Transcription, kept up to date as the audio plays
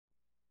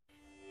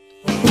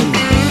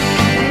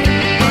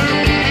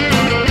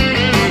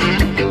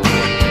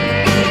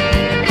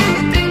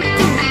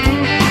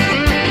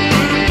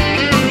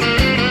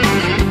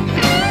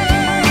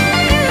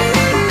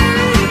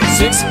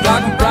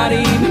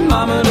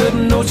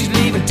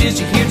leaving till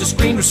she hears the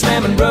screams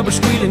slamming, rubber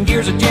squealing,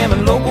 gears are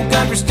jamming. Local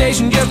country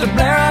station just a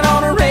blaring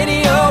on the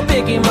radio.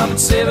 Pick him up at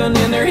 7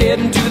 and they're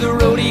heading to the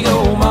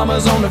rodeo.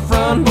 Mama's on the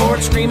front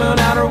porch screaming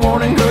out her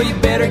warning, girl, you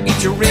better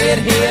get your red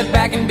head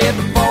back in bed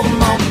before the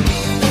morning.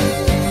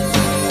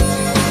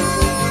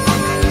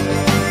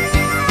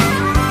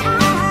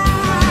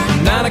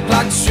 9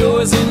 o'clock, the show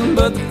is in,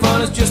 but the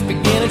fun is just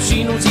beginning.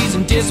 She knows he's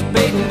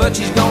anticipating, but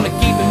she's gonna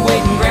keep him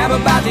waiting. Grab a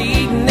bite to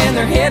eat and then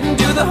they're heading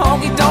to the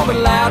honky-tonk. But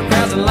loud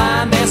crowds and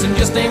line dancing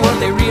just ain't what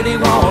they really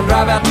want.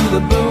 Drive out to the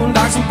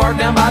boondocks and park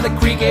down by the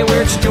creek, yeah,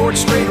 where it's George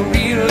Strait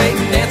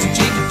relating, dancing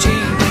cheek to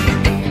cheek.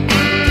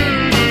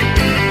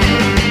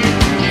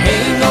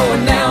 Ain't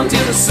going down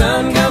till the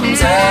sun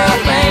comes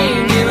up,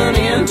 ain't giving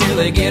in till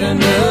they get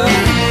enough.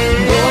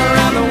 Go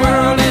around the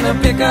world in a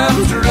pickup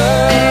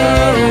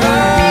truck.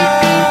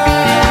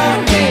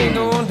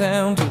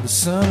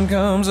 Sun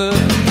comes up. 10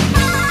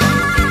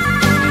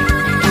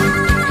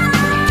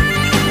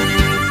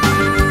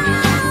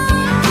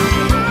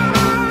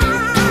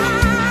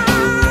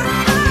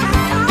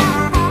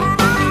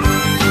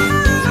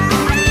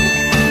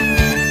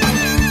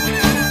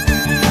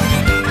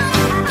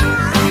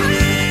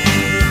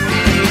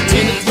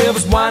 to 12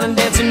 is wine and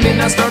dancing.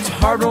 Midnight starts a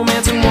hard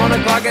romance, and 1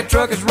 o'clock that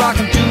truck is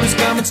rocking. 2 is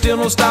coming, still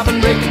no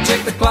stopping. Break to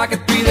check the clock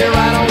at 3. They're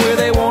right on where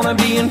they wanna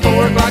be. And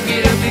 4 o'clock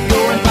get up to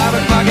go, and 5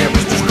 o'clock that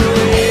rooster's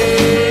crowing.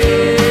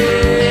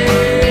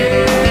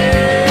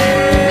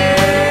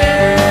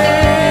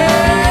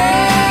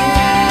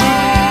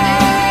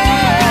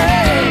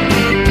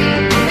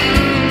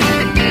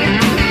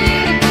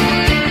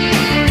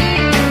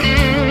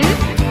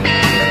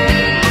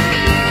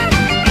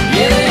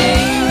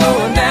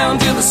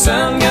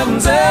 Sun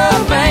comes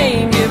up,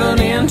 ain't giving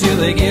in till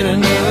they get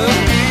enough.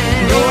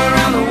 Go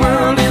around the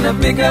world in a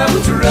pickup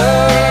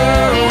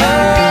truck.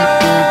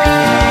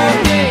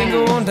 Ain't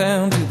going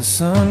down till the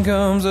sun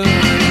comes up.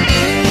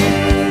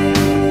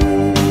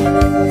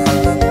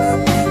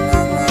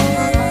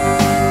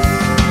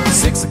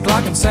 6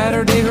 o'clock on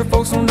Saturday, her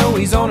folks don't know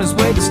he's on his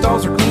way. The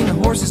stalls are clean, the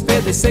horse is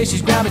fed. They say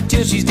she's grounded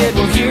till she's dead.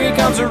 Well, here he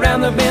comes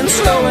around the bend,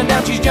 slowing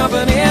down, she's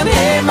jumping in.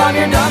 Hey, mom,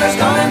 your daughter's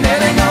coming, there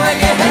they go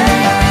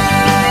again.